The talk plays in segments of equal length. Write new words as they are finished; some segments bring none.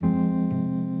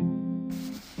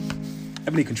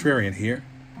Ebony Contrarian here.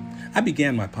 I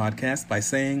began my podcast by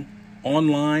saying,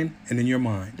 online and in your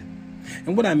mind.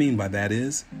 And what I mean by that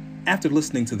is, after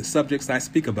listening to the subjects I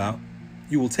speak about,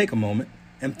 you will take a moment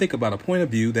and think about a point of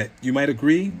view that you might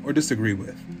agree or disagree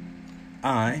with.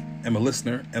 I am a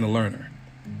listener and a learner.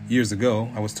 Years ago,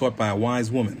 I was taught by a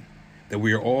wise woman that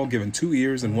we are all given 2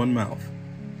 ears and 1 mouth.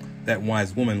 That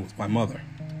wise woman was my mother.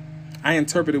 I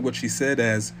interpreted what she said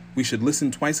as we should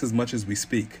listen twice as much as we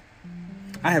speak.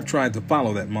 I have tried to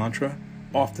follow that mantra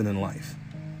often in life.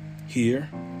 Here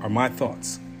are my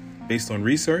thoughts, based on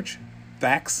research,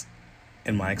 facts,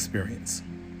 and my experience.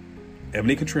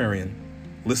 Ebony Contrarian,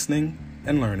 listening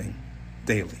and learning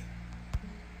daily.